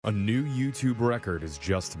A new YouTube record has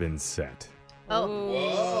just been set. Oh.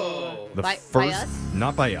 Whoa. The By first, us?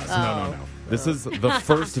 not by us. No. This is the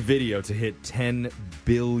first video to hit 10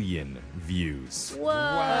 billion views. Whoa.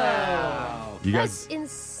 Wow. You That's guys,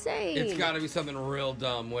 insane. It's got to be something real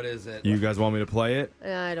dumb. What is it? you guys want me to play it?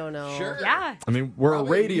 I don't know. Sure. Yeah. I mean, we're Probably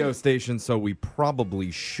a radio music. station, so we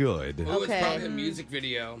probably should. Ooh, Okay. It's probably a music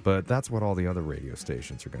video. But that's what all the other radio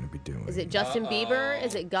stations are going to be doing. Is it Justin Bieber?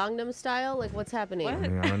 Is it Gangnam Style? Like, what's happening? I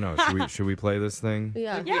mean, I don't know. Should we play this thing?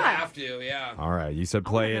 Yeah. You have to, yeah. All right. You said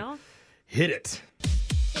play it. know. Hit it.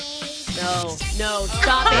 No.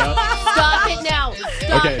 Stop it. Stop it now.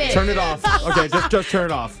 Stop Okay, it. turn it off. Okay, just turn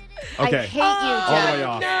it off. Okay. I hate you, Jeff. All the way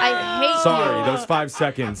off. I hate Sorry, you. those 5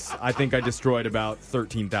 seconds, I think I destroyed about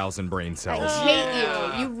 13,000 brain cells. I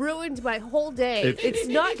hate you. You ruined my whole day. It's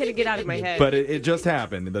not going to get out of my head. But it just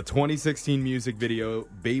happened. The 2016 music video,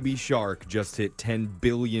 Baby Shark, just hit 10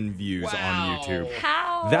 billion views on Wow. YouTube.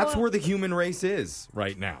 How? That's where the human race is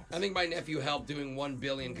right now. I think my nephew helped doing 1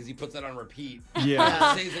 billion because he puts that on repeat.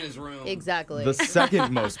 Yeah. Stays in his room. Exactly. The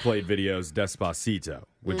second most played video is Despacito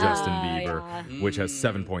with Justin Bieber, yeah. which has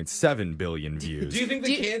 7.7 billion views. Do you think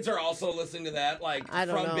the kids are also listening to that? Like, I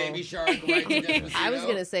don't from know. Baby Shark right to Despacito? I was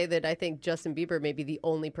going to say that I think Justin Bieber may be the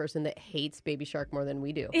only person that hates Baby Shark more than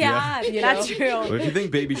we do. Yeah, You that's know? true. Well, if you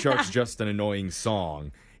think Baby Shark's just an annoying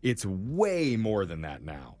song, it's way more than that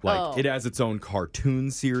now. Like, Oh. it has its own cartoon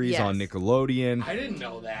series Yes. on Nickelodeon. I didn't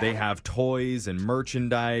know that. They have toys and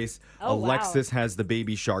merchandise. Oh, wow. Alexis has the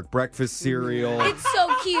Baby Shark breakfast cereal. It's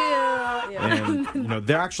so cute. And,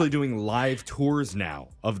 they're actually doing live tours now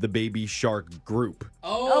of the Baby Shark group.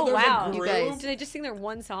 Oh, there's wow. a You group? guys- Do they just sing their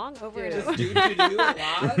one song over and Just over? do a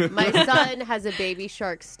lot? My son has a Baby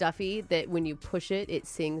Shark stuffy that when you push it, it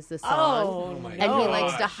sings the song. Oh, my And he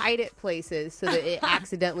likes to gosh. hide it places so that it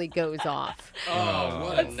accidentally goes off. Oh,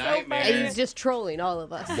 what a so nightmare. And he's just trolling all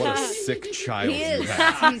of us. What a sick child He you is.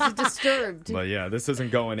 have. He's disturbed. But yeah, this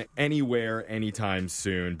isn't going anywhere anytime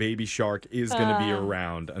soon. Baby Shark is going to be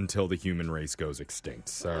around until the human race goes extinct.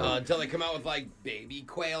 So Until they come out with, like, baby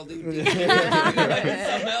quail, dude.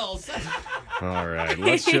 Something else. all right,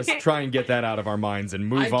 let's just try and get that out of our minds and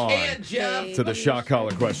move I on can't, Jeff. to the shock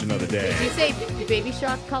collar question of the Did you day. say Baby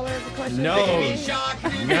Shark color of the question? No. Baby Shark.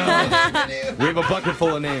 No. We have a bucket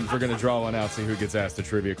full of names. We're going to draw one out, see who gets asked a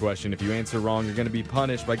trivia question. If you answer wrong, you're going to be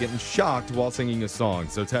punished by getting shocked while singing a song.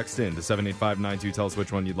 So text in to 78592. Tell us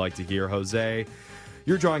which one you'd like to hear. Jose,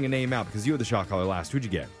 you're drawing a name out because you had the shock collar last. Who'd you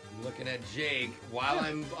get? Looking at Jake while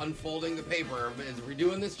I'm unfolding the paper. Is we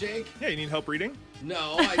doing this, Jake? Yeah, you need help reading?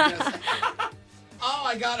 No, I just. Oh,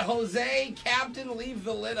 I got Jose, Captain, leave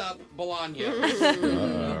the lid up, Bologna.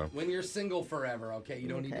 When you're single forever, okay? You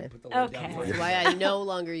don't need to put the lid down Okay. for That's yourself. why I no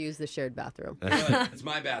longer use the shared bathroom. Good. It's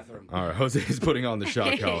my bathroom. All right, Jose is putting on the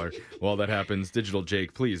shock collar. While that happens, Digital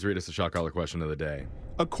Jake, please read us the shock collar question of the day.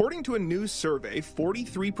 According to a new survey,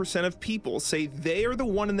 43% of people say they are the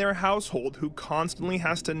one in their household who constantly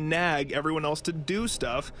has to nag everyone else to do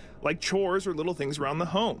stuff, like chores or little things around the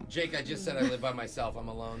home. Jake, I just said I live by myself. I'm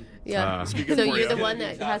alone. Yeah. Speaking So for you're you. the one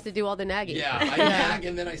that has to do all the nagging. Yeah, I nag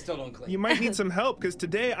and then I still don't clean. You might need some help because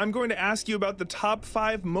today I'm going to ask you about the top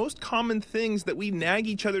 5 most common things that we nag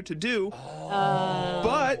each other to do,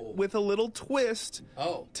 but with a little twist.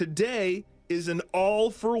 Oh. Today is an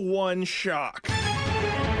all-for-one shock.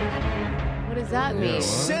 What does that mean?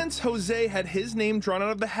 Since Jose had his name drawn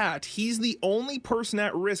out of the hat, he's the only person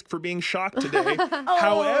at risk for being shocked today.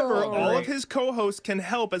 However, all of his co-hosts can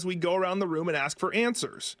help as we go around the room and ask for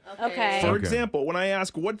answers. Okay. For Okay. example, when I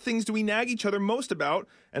ask what things do we nag each other most about,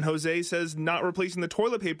 and Jose says not replacing the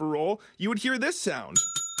toilet paper roll, you would hear this sound.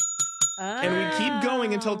 And we keep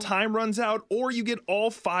going until time runs out, or you get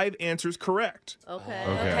all 5 answers correct. Okay.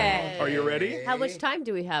 Okay. Are you ready? How much time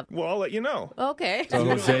do we have? Well, I'll let you know. Okay. So,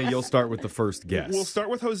 Jose, you'll start with the first guess. We'll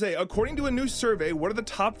start with Jose. According to a new survey, what are the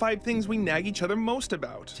top 5 things we nag each other most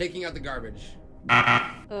about? Taking out the garbage.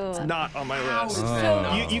 It's not on my list.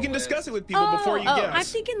 So- You can discuss it with people before you guess. I'm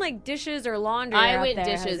thinking like dishes or laundry. I out went there,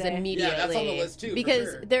 dishes Jose. immediately. Yeah, that's on the list too, for Because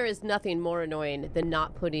sure. there is nothing more annoying than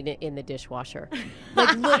not putting it in the dishwasher.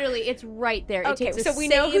 Like literally, it's right there. It Okay, takes the so we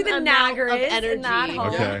know who same the amount nagger of is in energy. that home.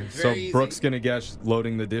 Okay, Yeah, so very easy. Brooke's going to guess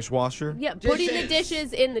loading the dishwasher? Yeah, putting the Dishes.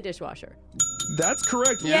 dishes in the dishwasher. That's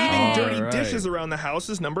correct. Yay. Leaving dirty All right. dishes around the house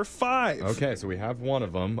is number 5. Okay, so we have one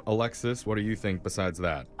of them. Alexis, what do you think besides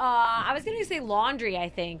that? I was gonna say laundry. I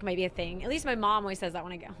think might be a thing. At least my mom always says that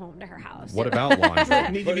when I get home to her house. What about laundry? Need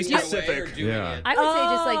to be Putting it away or specific. doing Yeah. it. I would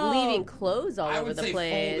say just like Oh. leaving clothes all I over would the say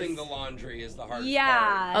place. folding the laundry is the hardest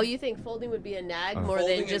Yeah. Oh, you think folding would be a nag more Folding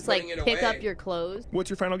than and just like putting it pick away. up your clothes? What's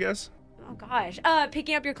your final guess? Oh, gosh.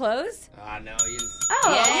 Picking up your clothes? No, you.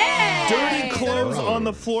 Oh, yeah. Dirty clothes on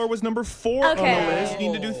the floor was number 4 on the Okay. list. You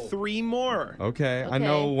need to do 3 more. Okay. I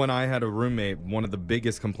know when I had a roommate, one of the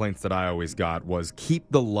biggest complaints that I always got was keep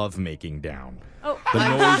the lovemaking down. Oh. The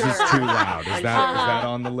noise is too loud. Is that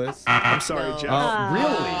on the list? I'm sorry, Jeff.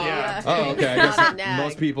 Really? Yeah. Oh, okay. I Not a guess nag.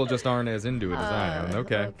 most people just aren't as into it as I am.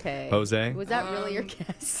 Okay. Jose? Was that really your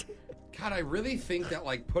guess? God, I really think that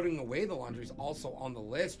like putting away the laundry is also on the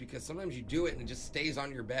list because sometimes you do it and it just stays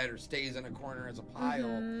on your bed or stays in a corner as a pile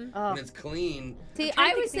and it's clean. See,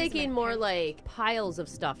 I was thinking more like piles of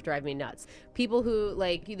stuff drive me nuts. People who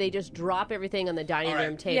like they just drop everything on the dining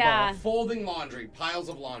room table. Yeah. Folding laundry, piles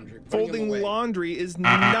of laundry. putting them Folding away. laundry is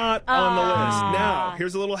not on the list. Now,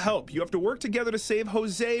 here's a little help. You have to work together to save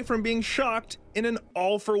Jose from being shocked in an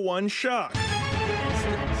all-for-one shock.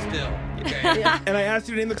 Still. Okay. And I asked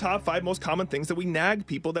you to name the top 5 most common things that we nag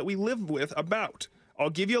people that we live with about.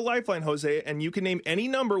 I'll give you a lifeline, Jose, and you can name any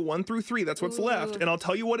number 1 through 3. That's what's left. And I'll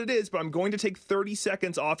tell you what it is, but I'm going to take 30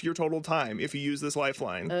 seconds off your total time if you use this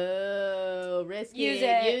lifeline. Oh, risky. Use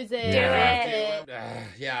it. Use it. Yeah. Use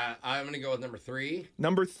it. Yeah, I'm going to go with number 3.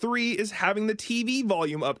 Number 3 is having the TV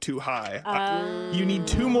volume up too high. You need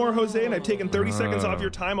 2 more, Jose, and I've taken 30 seconds off your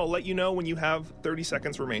time. I'll let you know when you have 30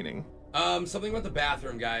 seconds remaining. Something about the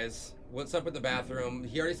bathroom, guys. What's up with the bathroom?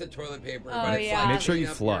 He already said toilet paper, but it's yeah. like Make sure you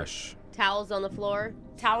clean up flush. Towels on the floor,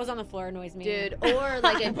 Towels on the floor annoys me. dude, or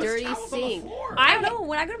like a your- dirty towels on the sink. floor. I don't know.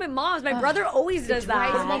 When I go to my mom's, my brother always does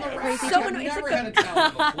drives that. me crazy. So I've annoying. It's never like had a towel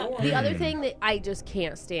on the floor. The other thing that I just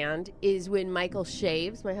can't stand is when Michael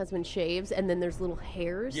shaves, my husband shaves, and then there's little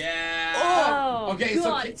hairs. Yeah. Oh, okay,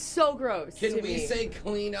 God, so it's so gross. can to we me. say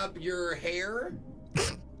clean up your hair?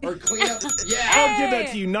 Or clean up? Yeah. I'll give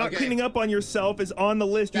that to you. Not Okay. cleaning up on yourself is on the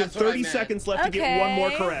list. You That's have what I 30 meant. seconds left to get one more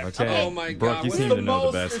Okay. correct. Okay. Oh my Brooke, God! you What's seem the to know most?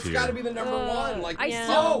 the best It's here. got to be the number 1. Like, I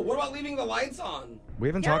oh, what about leaving the lights on? We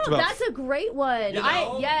haven't No, talked about. that's a great one. You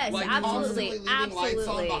know? Yes, Like absolutely, constantly leaving lights on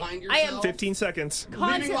absolutely. behind I am yourself? 15 seconds. Leaving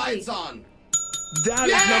constantly. lights on. That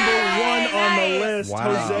is number 1 on the Nice. list.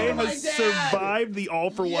 Wow. Jose Oh, my has dad. survived the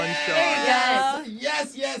all-for-one shot.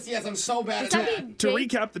 Yes. I'm so bad at Does that that. mean To Jake-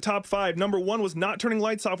 recap the top 5, number 1 was not turning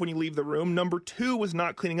lights off when you leave the room. Number 2 was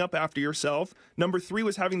not cleaning up after yourself. Number 3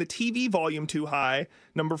 was having the TV volume too high.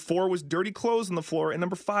 Number 4 was dirty clothes on the floor. And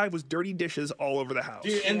number 5 was dirty dishes all over the house.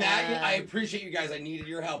 Dude, and that, I appreciate you guys. I needed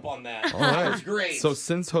your help on that. All right. That was great. So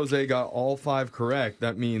since Jose got all 5 correct,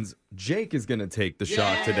 that means Jake is going to take the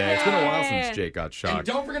shot today. It's been a while since Jake got and shocked.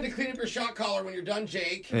 don't forget to clean up your shot collar when you're done,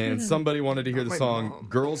 Jake. And somebody wanted to hear the my song mom.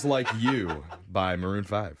 Girls Like You by Maroon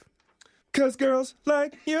 5. 'Cause girls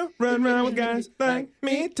like you run around with guys like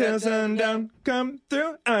me till sundown. Come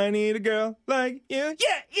through, I need a girl like you.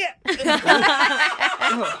 Yeah.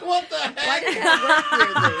 What the heck? Why did that work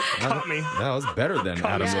weirdly? Caught me. That was better than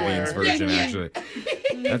Adam me Levine's square. version, actually.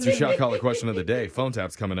 That's your shot collar question of the day. Phone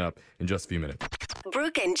tap's coming up in just a few minutes.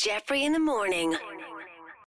 Brooke and Jeffrey in the morning.